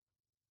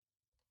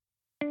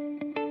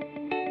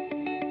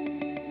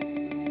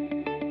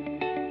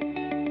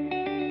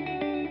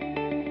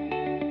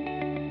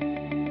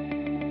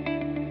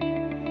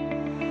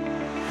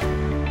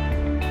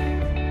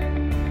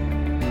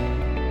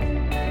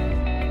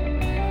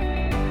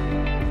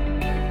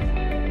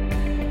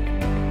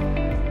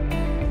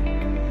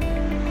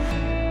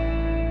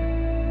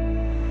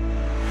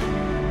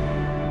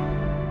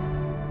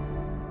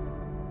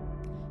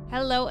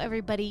Hello,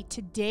 everybody.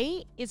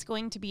 Today is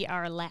going to be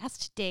our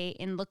last day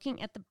in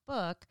looking at the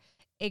book,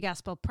 A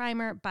Gospel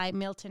Primer by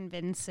Milton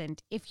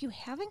Vincent. If you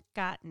haven't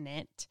gotten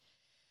it,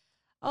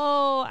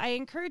 I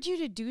encourage you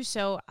to do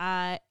so.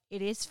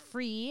 It is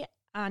free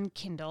on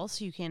Kindle,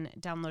 so you can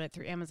download it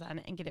through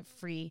Amazon and get it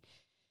free,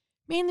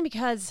 mainly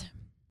because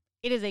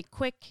it is a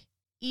quick,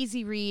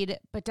 easy read,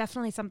 but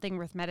definitely something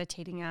worth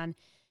meditating on.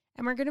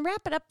 And we're going to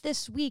wrap it up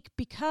this week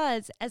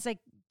because as I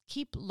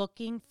keep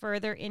looking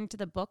further into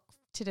the book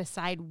to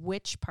decide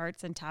which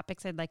parts and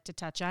topics I'd like to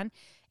touch on,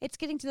 it's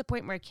getting to the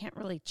point where I can't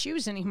really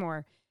choose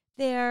anymore.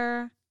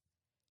 They're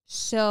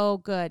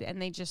so good,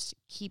 and they just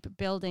keep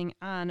building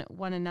on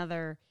one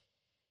another.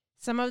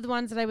 Some of the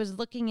ones that I was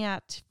looking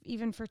at,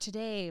 even for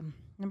today,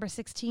 number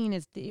 16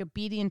 is The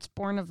Obedience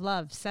Born of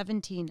Love.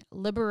 17,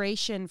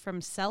 Liberation from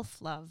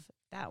Self-Love.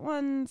 That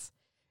one's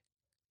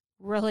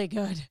really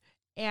good,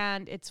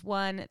 and it's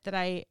one that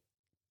I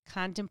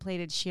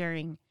contemplated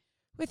sharing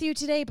with you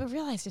today, but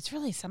realized it's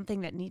really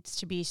something that needs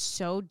to be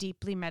so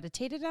deeply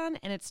meditated on,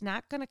 and it's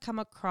not going to come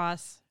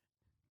across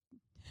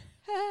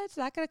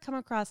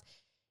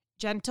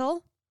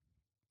gentle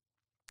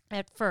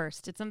at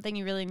first. It's something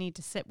you really need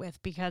to sit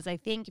with, because I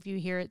think if you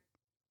hear it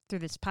through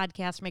this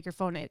podcast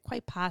microphone, it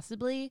quite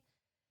possibly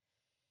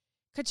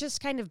could just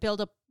kind of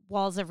build up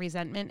walls of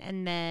resentment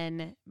and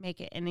then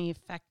make it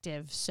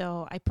ineffective.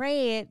 So I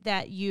pray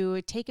that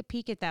you take a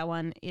peek at that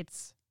one.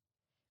 It's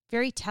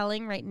very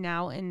telling right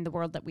now in the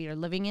world that we are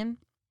living in.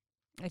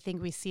 I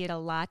think we see it a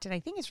lot, and I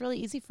think it's really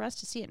easy for us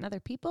to see it in other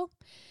people.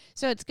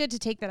 So it's good to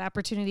take that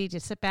opportunity to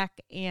sit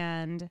back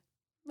and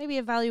maybe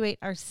evaluate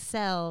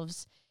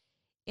ourselves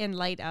in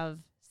light of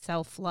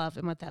self-love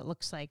and what that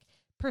looks like.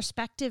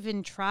 Perspective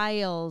in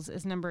Trials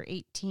is number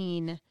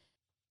 18.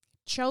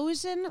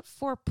 Chosen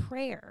for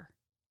Prayer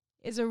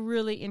is a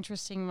really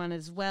interesting one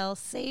as well.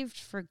 Saved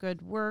for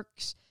Good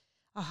Works,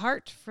 A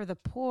Heart for the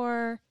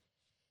Poor.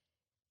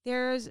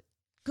 There's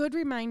good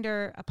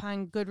reminder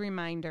upon good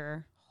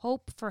reminder,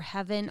 hope for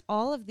heaven,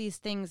 all of these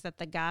things that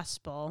the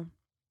gospel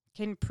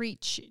can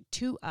preach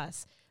to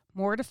us.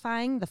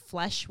 Mortifying the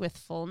flesh with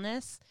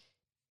fullness.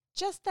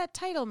 Just that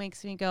title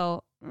makes me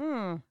go,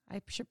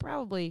 I should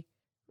probably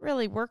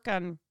really work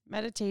on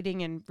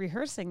meditating and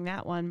rehearsing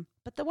that one.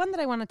 But the one that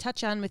I want to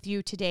touch on with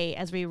you today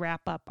as we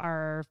wrap up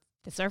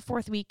this is our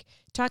fourth week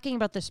talking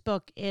about this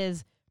book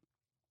it's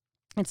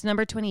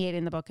number 28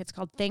 in the book. It's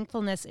called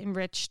Thankfulness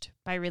Enriched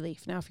by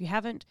Relief. Now, if you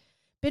haven't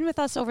been with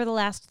us over the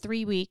last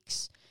 3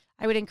 weeks,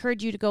 I would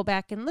encourage you to go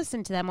back and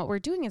listen to them. What we're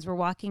doing is we're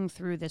walking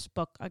through this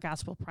book, A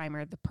Gospel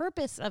Primer. The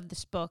purpose of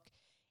this book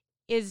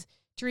is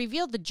to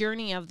reveal the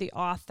journey of the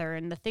author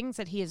and the things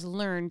that he has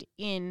learned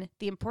in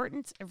the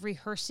importance of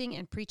rehearsing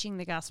and preaching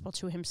the gospel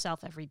to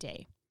himself every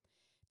day.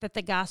 That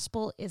the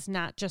gospel is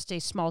not just a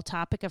small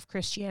topic of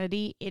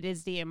Christianity, it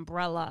is the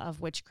umbrella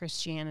of which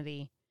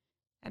Christianity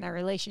and our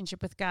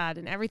relationship with God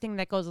and everything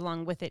that goes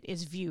along with it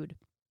is viewed.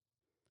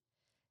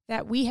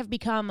 That we have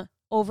become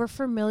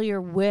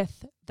overfamiliar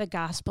with the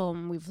gospel,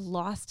 and we've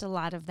lost a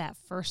lot of that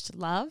first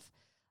love,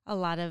 a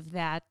lot of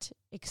that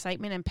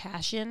excitement and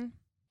passion,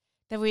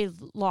 that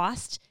we've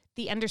lost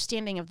the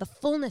understanding of the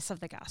fullness of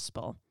the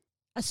gospel,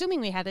 assuming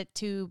we had it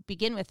to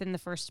begin with in the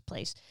first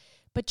place,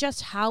 but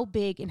just how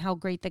big and how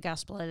great the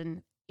gospel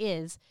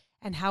is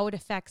and how it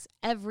affects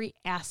every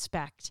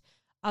aspect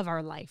of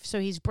our life. So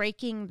he's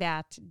breaking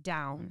that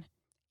down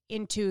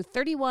into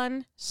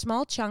 31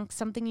 small chunks,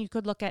 something you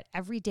could look at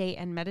every day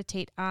and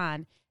meditate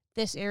on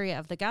this area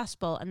of the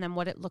gospel and then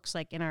what it looks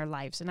like in our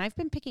lives. And I've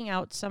been picking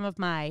out some of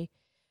my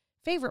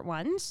favorite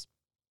ones,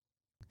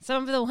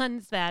 some of the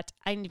ones that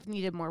I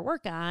needed more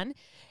work on,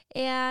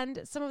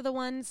 and some of the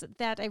ones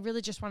that I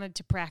really just wanted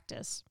to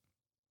practice.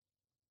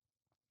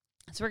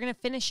 So we're going to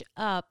finish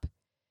up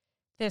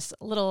this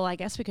little, I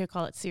guess we could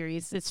call it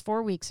series. It's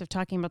 4 weeks of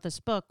talking about this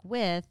book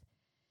with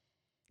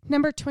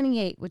number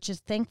 28, which is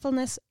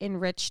Thankfulness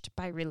Enriched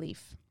by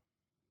Relief.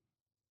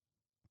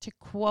 To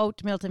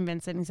quote Milton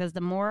Vincent, he says,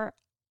 "The more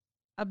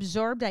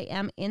absorbed I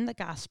am in the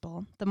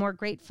gospel, the more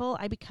grateful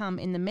I become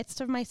in the midst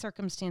of my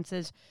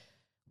circumstances,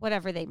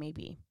 whatever they may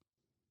be."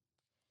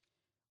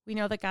 We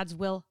know that God's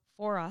will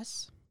for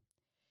us,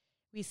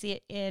 we see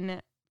it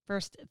in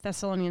 1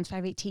 Thessalonians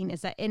 5:18,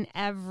 is that in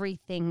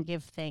everything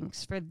give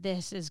thanks, for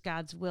this is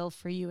God's will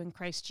for you in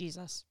Christ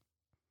Jesus.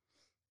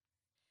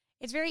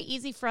 It's very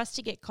easy for us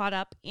to get caught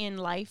up in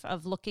life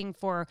of looking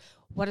for,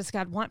 what does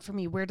God want from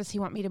me? Where does he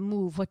want me to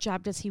move? What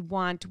job does he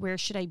want? Where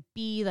should I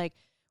be? Like,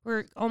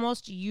 we're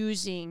almost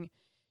using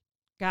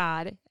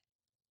God,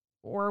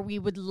 or we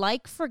would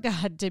like for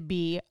God to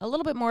be a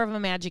little bit more of a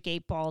magic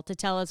 8-ball to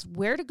tell us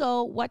where to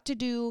go, what to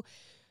do,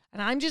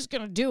 and I'm just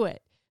going to do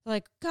it.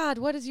 Like, God,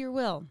 what is your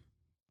will?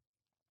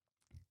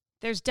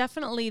 There's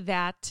definitely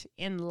that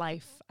in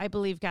life. I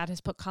believe God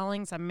has put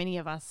callings on many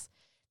of us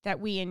that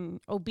we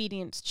in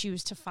obedience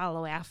choose to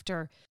follow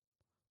after.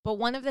 But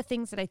one of the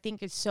things that I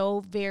think is so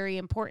very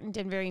important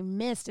and very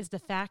missed is the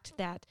fact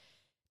that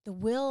the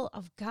will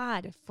of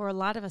God for a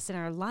lot of us in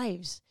our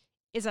lives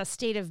is a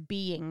state of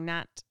being,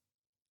 not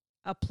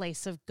a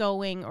place of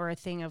going or a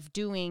thing of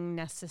doing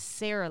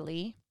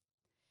necessarily,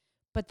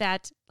 but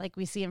that, like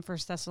we see in 1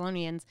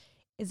 Thessalonians,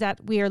 is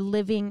that we are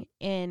living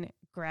in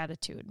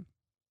gratitude,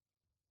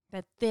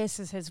 that this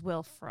is his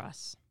will for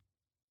us.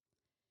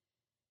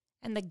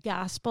 And the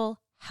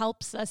gospel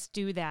helps us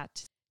do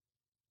that.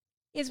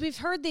 Is we've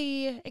heard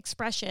the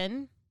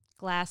expression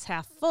glass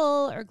half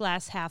full or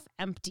glass half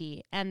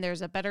empty, and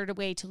there's a better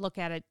way to look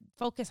at it.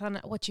 Focus on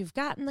what you've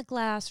got in the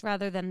glass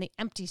rather than the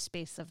empty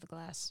space of the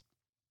glass.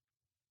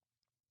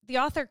 The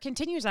author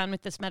continues on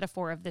with this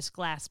metaphor of this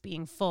glass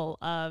being full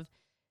of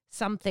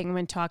something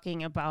when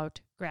talking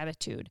about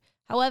gratitude.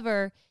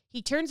 However,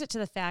 he turns it to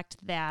the fact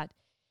that,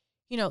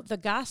 the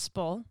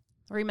gospel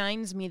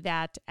reminds me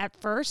that at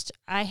first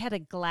I had a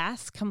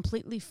glass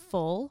completely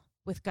full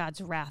with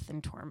God's wrath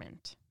and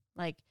torment.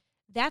 Like,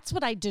 that's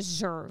what I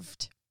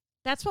deserved.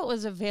 That's what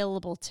was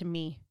available to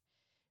me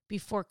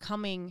before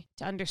coming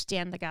to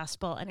understand the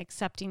gospel and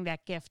accepting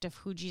that gift of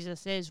who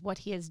Jesus is, what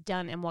he has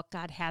done, and what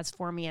God has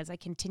for me as I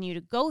continue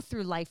to go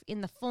through life in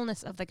the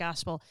fullness of the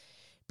gospel.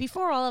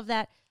 Before all of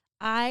that,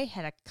 I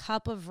had a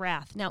cup of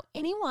wrath. Now,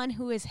 anyone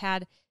who has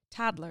had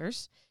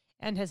toddlers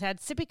and has had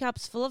sippy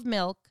cups full of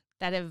milk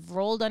that have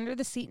rolled under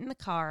the seat in the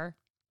car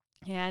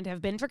and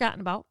have been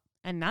forgotten about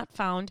and not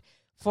found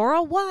for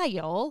a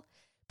while,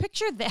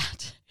 picture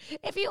that.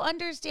 If you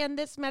understand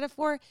this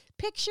metaphor,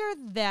 picture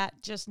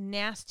that just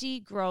nasty,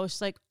 gross,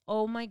 like,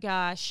 oh my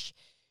gosh,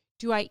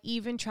 do I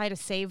even try to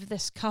save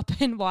this cup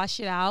and wash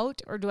it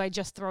out, or do I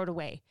just throw it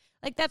away?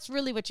 Like, that's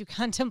really what you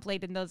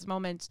contemplate in those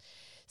moments.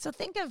 So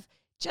think of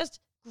just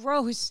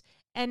gross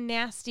and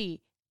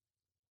nasty.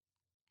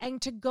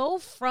 And to go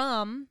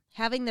from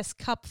having this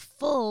cup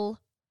full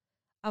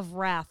of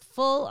wrath,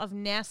 full of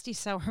nasty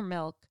sour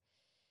milk,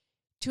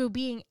 to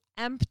being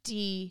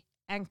empty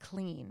and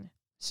clean.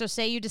 So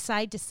say you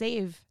decide to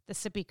save the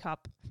sippy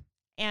cup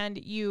and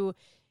you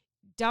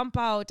dump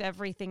out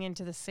everything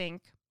into the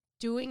sink,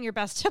 doing your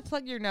best to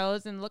plug your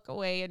nose and look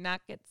away and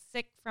not get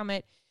sick from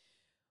it,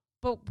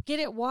 but get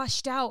it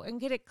washed out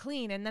and get it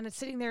clean. And then it's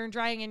sitting there and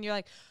drying and you're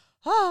like,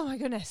 oh my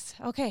goodness,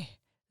 okay,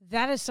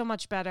 that is so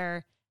much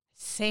better.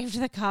 Saved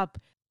the cup.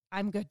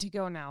 I'm good to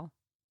go now.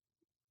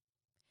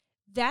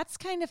 That's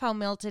kind of how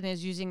Milton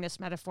is using this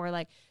metaphor.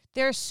 Like,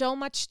 there's so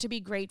much to be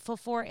grateful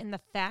for in the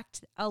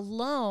fact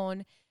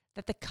alone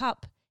that the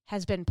cup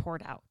has been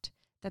poured out,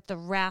 that the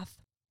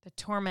wrath, the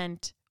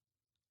torment,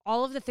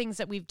 all of the things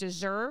that we've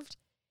deserved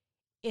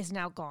is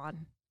now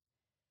gone.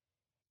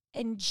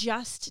 And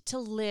just to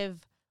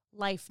live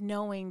life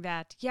knowing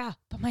that, yeah,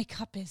 but my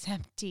cup is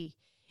empty.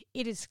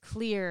 It is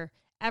clear.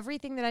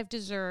 Everything that I've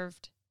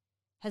deserved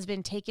has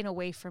been taken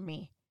away from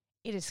me.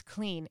 It is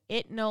clean.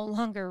 It no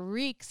longer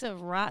reeks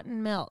of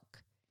rotten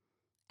milk.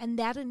 And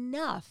that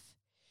enough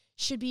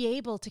should be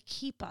able to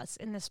keep us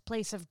in this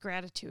place of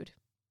gratitude,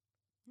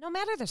 no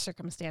matter the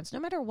circumstance, no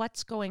matter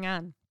what's going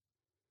on.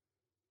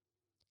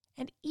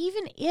 And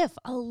even if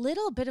a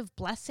little bit of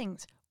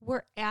blessings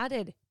were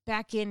added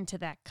back into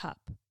that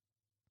cup,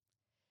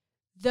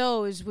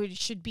 those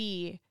should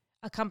be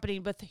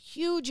accompanied with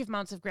huge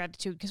amounts of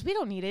gratitude, because we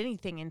don't need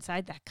anything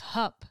inside that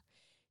cup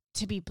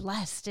to be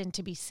blessed and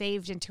to be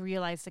saved and to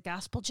realize the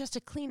gospel. Just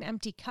a clean,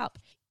 empty cup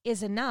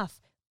is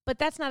enough. But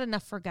that's not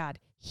enough for God.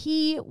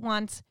 He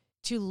wants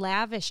to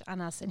lavish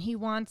on us, and he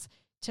wants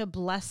to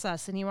bless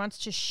us, and he wants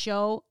to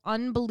show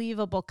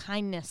unbelievable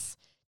kindness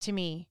to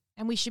me.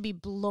 And we should be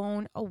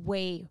blown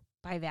away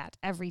by that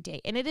every day.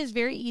 And it is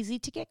very easy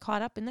to get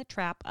caught up in the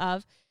trap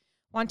of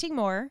wanting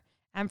more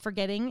and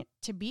forgetting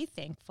to be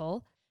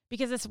thankful,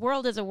 because this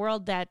world is a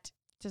world that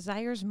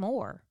desires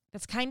more.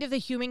 That's kind of the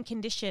human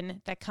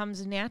condition that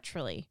comes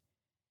naturally.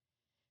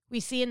 We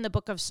see in the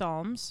book of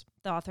Psalms,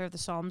 the author of the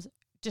Psalms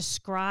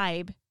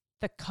describe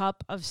the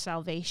cup of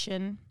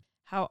salvation,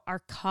 how our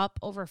cup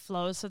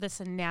overflows. So this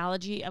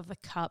analogy of the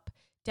cup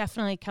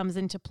definitely comes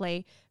into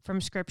play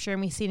from Scripture.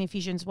 And we see in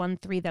Ephesians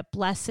 1:3 that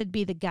blessed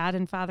be the God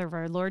and Father of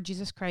our Lord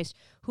Jesus Christ,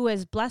 who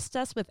has blessed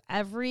us with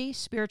every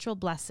spiritual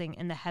blessing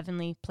in the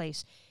heavenly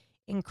place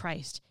in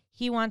Christ.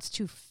 He wants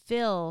to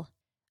fill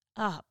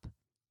up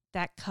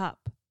that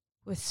cup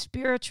with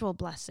spiritual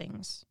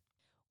blessings.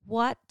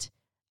 What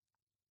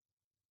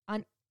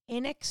an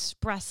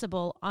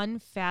inexpressible,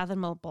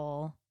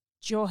 unfathomable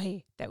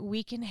joy that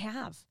we can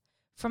have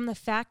from the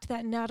fact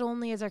that not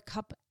only is our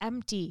cup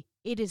empty,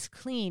 it is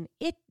clean,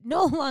 it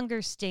no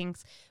longer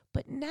stinks,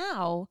 but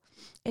now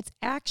it's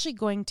actually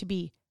going to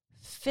be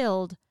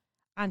filled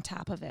on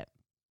top of it.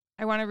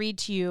 I want to read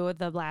to you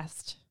the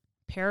last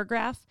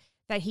paragraph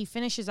that he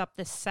finishes up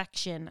this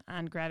section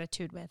on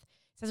gratitude with.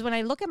 It says, when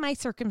I look at my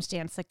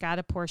circumstance that God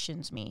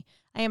apportions me,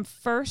 I am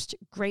first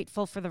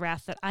grateful for the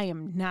wrath that I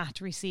am not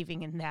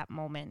receiving in that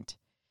moment.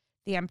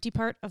 The empty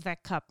part of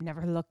that cup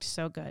never looked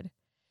so good.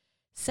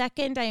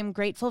 Second, I am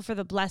grateful for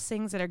the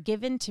blessings that are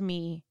given to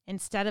me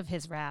instead of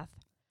his wrath.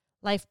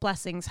 Life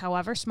blessings,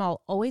 however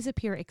small, always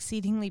appear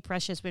exceedingly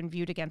precious when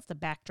viewed against the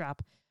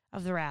backdrop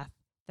of the wrath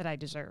that I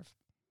deserve.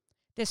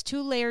 This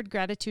two-layered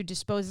gratitude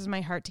disposes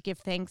my heart to give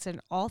thanks in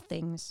all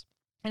things,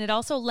 and it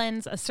also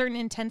lends a certain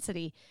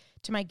intensity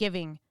to my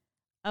giving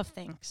of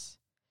thanks.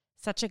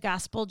 Such a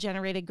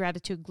gospel-generated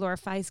gratitude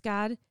glorifies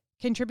God,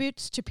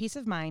 contributes to peace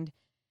of mind,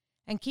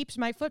 and keeps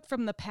my foot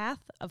from the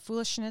path of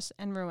foolishness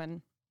and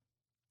ruin.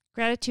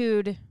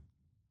 Gratitude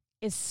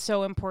is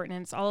so important,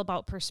 and it's all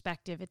about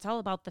perspective. It's all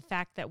about the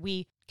fact that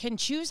we can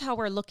choose how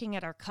we're looking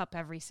at our cup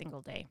every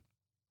single day.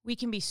 We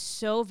can be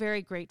so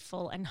very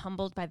grateful and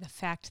humbled by the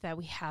fact that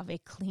we have a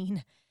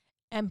clean,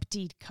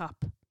 emptied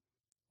cup.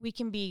 We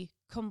can be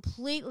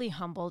completely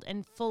humbled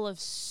and full of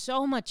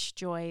so much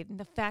joy in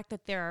the fact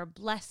that there are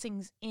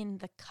blessings in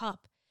the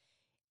cup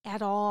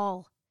at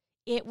all.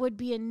 It would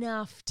be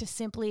enough to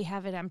simply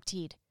have it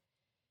emptied,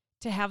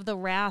 to have the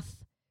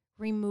wrath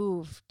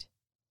removed.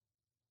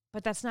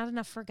 But that's not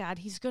enough for God.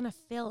 He's going to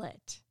fill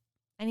it,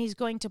 and he's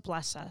going to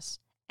bless us.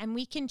 And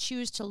we can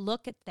choose to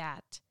look at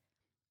that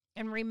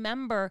and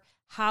remember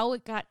how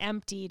it got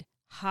emptied,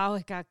 how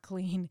it got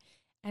clean,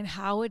 and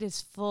how it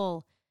is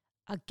full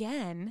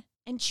again,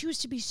 and choose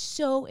to be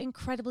so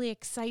incredibly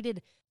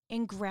excited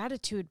in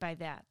gratitude by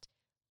that.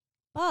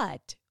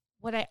 But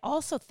what I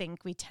also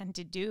think we tend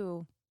to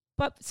do,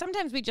 but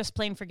sometimes we just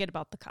plain forget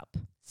about the cup.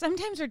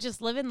 Sometimes we're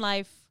just living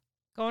life,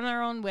 going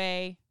our own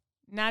way,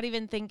 not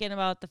even thinking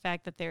about the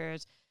fact that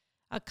there's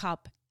a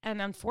cup. And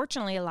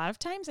unfortunately, a lot of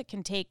times it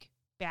can take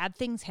bad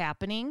things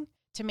happening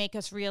to make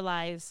us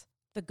realize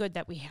the good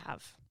that we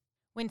have.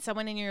 When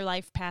someone in your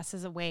life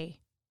passes away,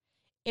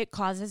 it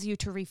causes you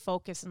to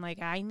refocus and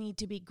I need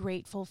to be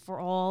grateful for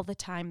all the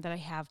time that I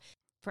have,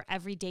 for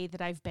every day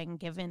that I've been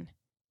given.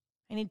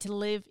 I need to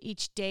live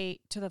each day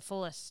to the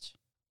fullest.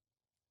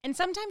 And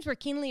sometimes we're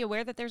keenly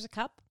aware that there's a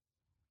cup,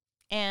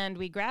 and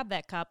we grab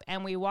that cup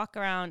and we walk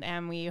around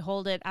and we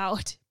hold it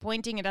out,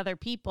 pointing at other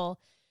people,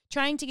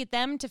 trying to get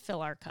them to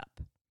fill our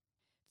cup,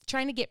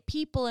 trying to get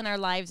people in our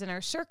lives and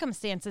our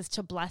circumstances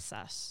to bless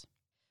us,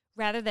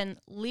 rather than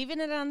leaving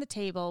it on the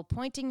table,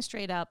 pointing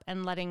straight up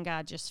and letting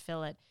God just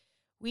fill it.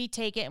 We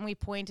take it and we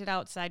point it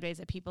out sideways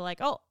at people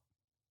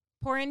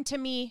pour into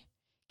me,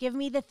 give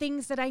me the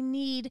things that I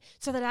need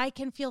so that I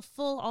can feel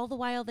full, all the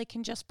while they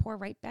can just pour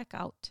right back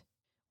out.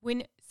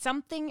 When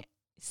something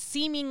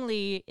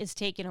seemingly is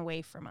taken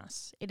away from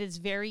us, it is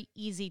very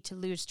easy to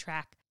lose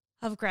track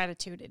of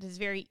gratitude. It is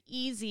very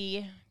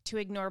easy to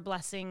ignore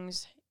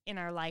blessings in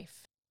our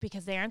life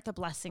because they aren't the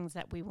blessings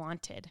that we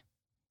wanted.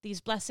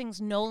 These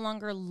blessings no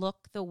longer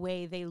look the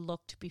way they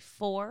looked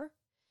before,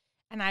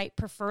 and I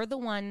prefer the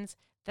ones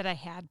that I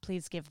had.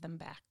 Please give them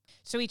back.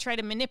 So we try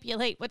to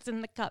manipulate what's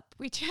in the cup.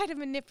 We try to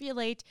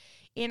manipulate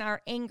in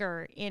our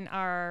anger, in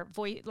our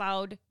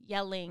loud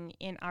yelling,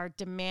 in our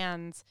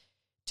demands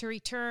to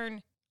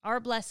return our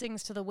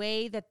blessings to the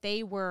way that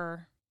they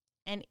were.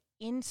 And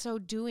in so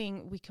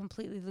doing, we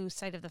completely lose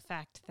sight of the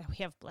fact that we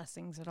have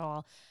blessings at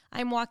all.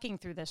 I'm walking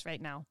through this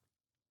right now.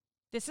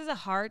 This is a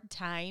hard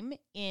time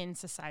in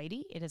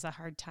society. It is a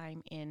hard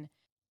time in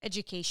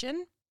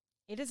education.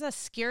 It is a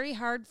scary,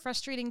 hard,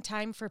 frustrating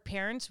time for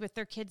parents with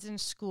their kids in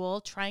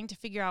school, trying to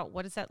figure out,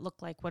 what does that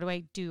look like? What do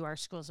I do? Are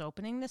schools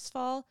opening this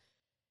fall?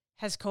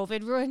 Has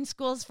COVID ruined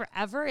schools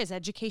forever? Is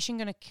education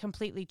going to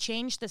completely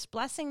change this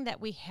blessing that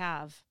we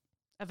have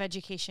of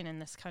education in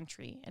this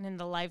country and in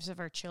the lives of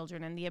our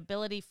children, and the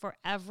ability for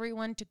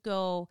everyone to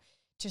go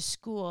to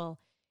school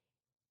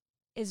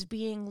is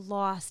being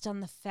lost on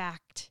the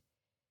fact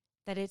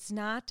that it's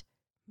not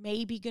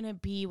maybe going to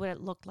be what it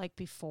looked like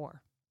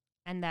before,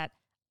 and that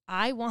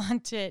I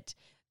want it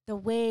the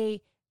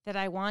way that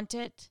I want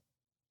it,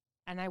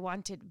 and I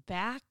want it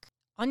back,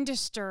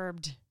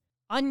 undisturbed,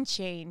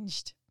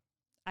 unchanged.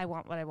 I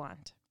want what I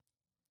want.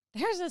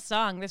 There's a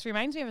song. This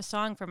reminds me of a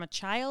song from a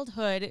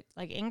childhood,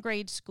 in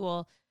grade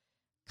school,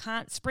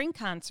 spring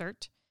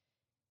concert.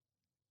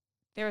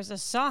 There's a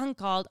song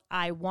called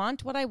I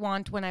Want What I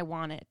Want When I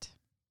Want It.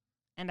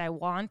 And I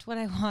want what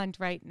I want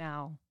right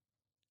now.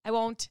 I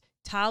won't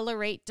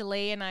tolerate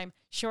delay, and I'm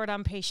short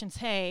on patience.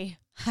 Hey,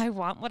 I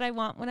want what I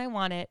want when I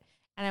want it,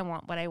 and I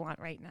want what I want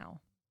right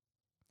now.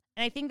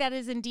 And I think that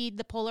is indeed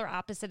the polar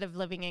opposite of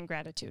living in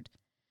gratitude.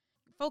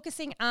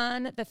 Focusing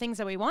on the things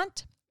that we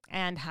want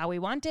and how we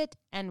want it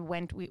and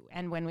when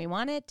we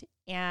want it.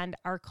 And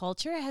our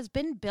culture has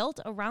been built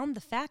around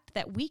the fact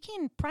that we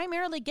can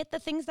primarily get the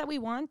things that we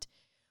want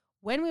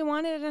when we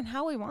want it and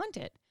how we want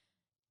it.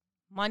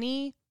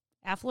 Money,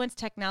 affluence,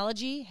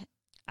 technology.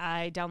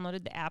 I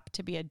downloaded the app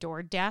to be a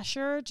Door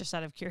Dasher just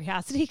out of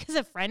curiosity because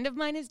a friend of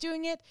mine is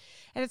doing it,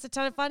 and it's a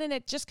ton of fun, and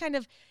it just kind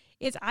of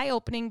is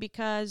eye-opening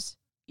because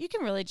you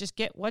can really just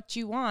get what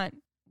you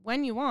want,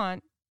 when you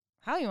want,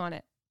 how you want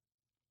it.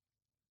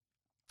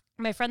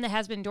 My friend that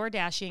has been door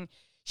dashing,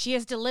 she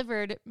has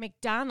delivered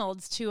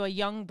McDonald's to a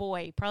young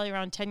boy, probably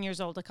around 10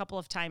 years old, a couple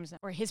of times,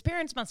 where his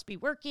parents must be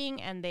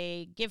working and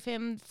they give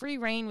him free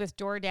reign with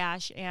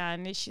DoorDash.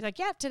 And she's like,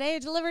 yeah, today I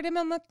delivered him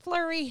a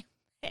McFlurry.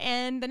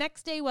 And the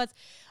next day was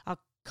a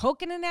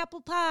Coke and an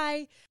apple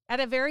pie.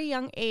 At a very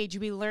young age,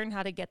 we learn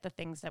how to get the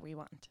things that we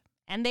want.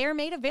 And they are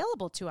made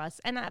available to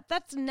us. And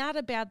that's not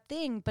a bad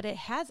thing, but it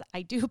has,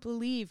 I do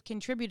believe,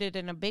 contributed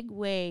in a big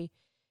way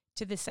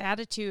to this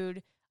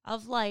attitude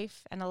of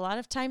life, and a lot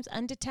of times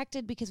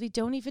undetected because we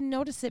don't even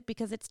notice it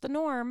because it's the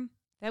norm,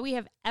 that we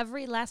have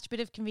every last bit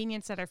of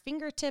convenience at our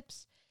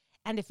fingertips.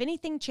 And if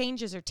anything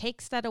changes or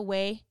takes that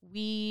away,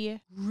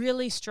 we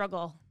really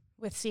struggle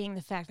with seeing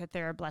the fact that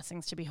there are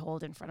blessings to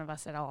behold in front of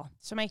us at all.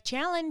 So my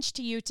challenge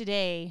to you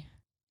today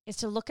is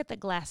to look at the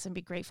glass and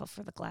be grateful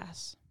for the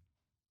glass.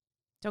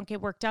 Don't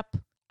get worked up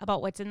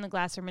about what's in the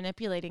glass or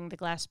manipulating the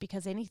glass,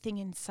 because anything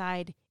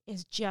inside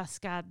is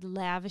just God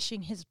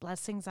lavishing his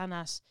blessings on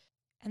us.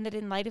 And that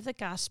in light of the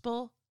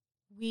gospel,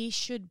 we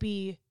should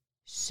be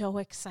so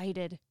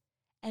excited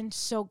and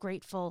so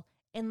grateful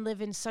and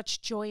live in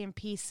such joy and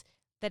peace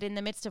that in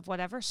the midst of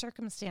whatever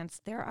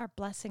circumstance, there are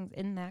blessings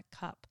in that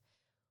cup.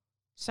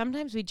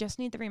 Sometimes we just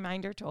need the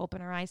reminder to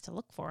open our eyes to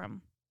look for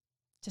them,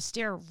 to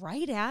stare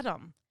right at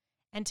them,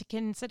 and to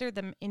consider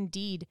them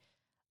indeed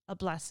a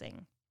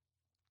blessing.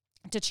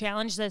 To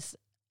challenge this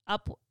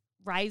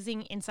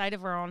uprising inside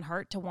of our own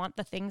heart to want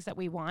the things that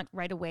we want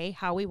right away,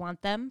 how we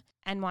want them,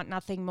 and want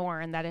nothing more.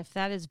 And that if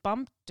that is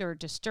bumped or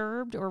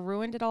disturbed or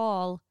ruined at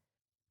all,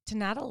 to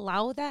not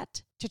allow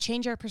that to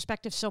change our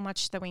perspective so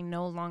much that we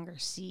no longer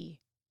see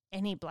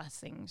any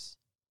blessings,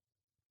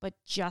 but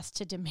just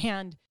to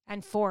demand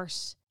and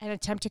force and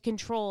attempt to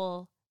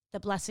control the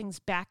blessings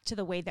back to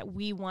the way that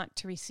we want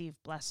to receive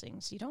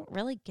blessings. You don't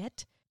really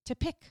get to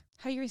pick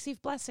how you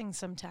receive blessings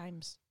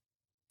sometimes.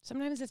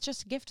 Sometimes it's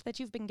just a gift that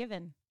you've been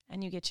given,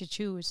 and you get to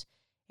choose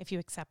if you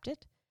accept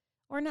it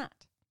or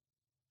not.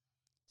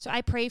 So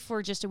I pray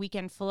for just a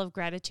weekend full of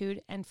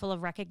gratitude and full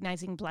of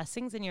recognizing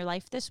blessings in your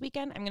life this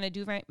weekend. I'm going to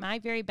do my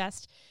very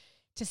best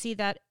to see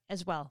that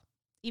as well,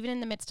 even in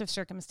the midst of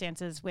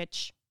circumstances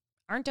which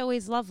aren't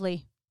always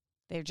lovely.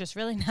 They're just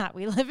really not.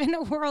 We live in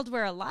a world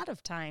where a lot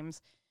of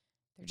times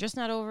they're just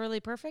not overly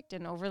perfect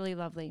and overly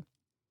lovely.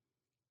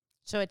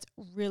 So it's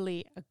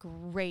really a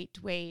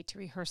great way to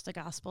rehearse the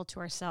gospel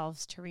to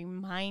ourselves, to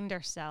remind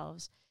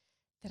ourselves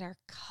that our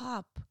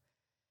cup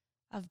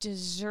of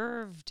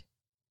deserved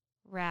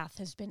wrath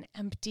has been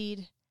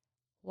emptied,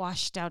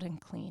 washed out, and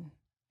clean.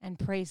 And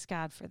praise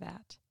God for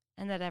that.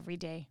 And that every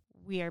day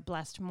we are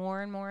blessed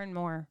more and more and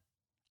more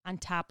on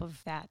top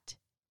of that,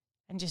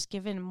 and just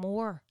given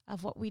more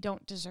of what we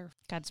don't deserve.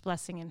 God's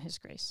blessing and his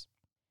grace.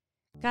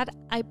 God,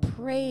 I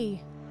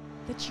pray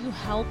that you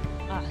help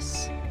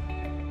us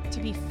to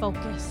be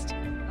focused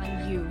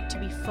on you, to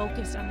be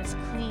focused on this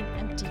clean,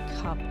 empty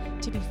cup,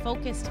 to be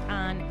focused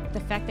on the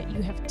fact that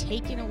you have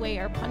taken away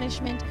our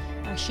punishment,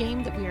 our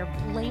shame, that we are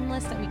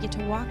blameless, that we get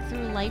to walk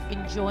through life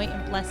in joy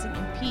and blessing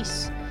and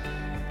peace,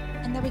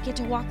 and that we get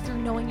to walk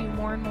through knowing you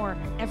more and more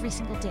every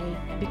single day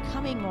and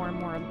becoming more and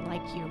more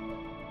like you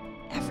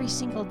every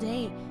single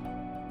day.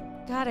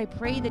 God, I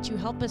pray that you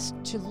help us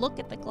to look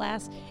at the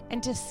glass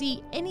and to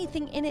see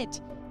anything in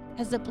it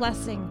as the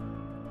blessing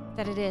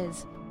that it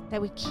is,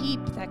 that we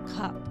keep that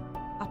cup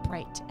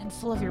upright and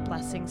full of your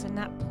blessings and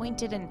not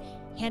point it and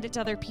hand it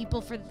to other people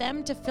for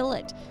them to fill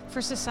it,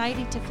 for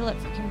society to fill it,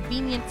 for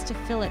convenience to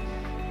fill it.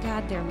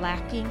 God, they're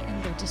lacking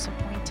and they're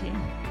disappointing.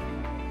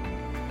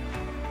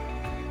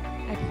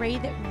 I pray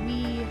that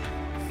we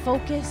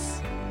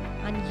focus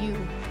on you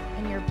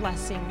and your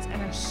blessings and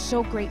are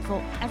so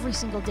grateful every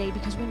single day,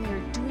 because when we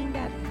are doing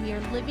that, we are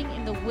living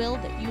in the will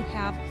that you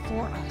have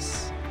for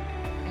us.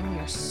 And we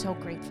are so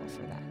grateful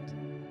for that.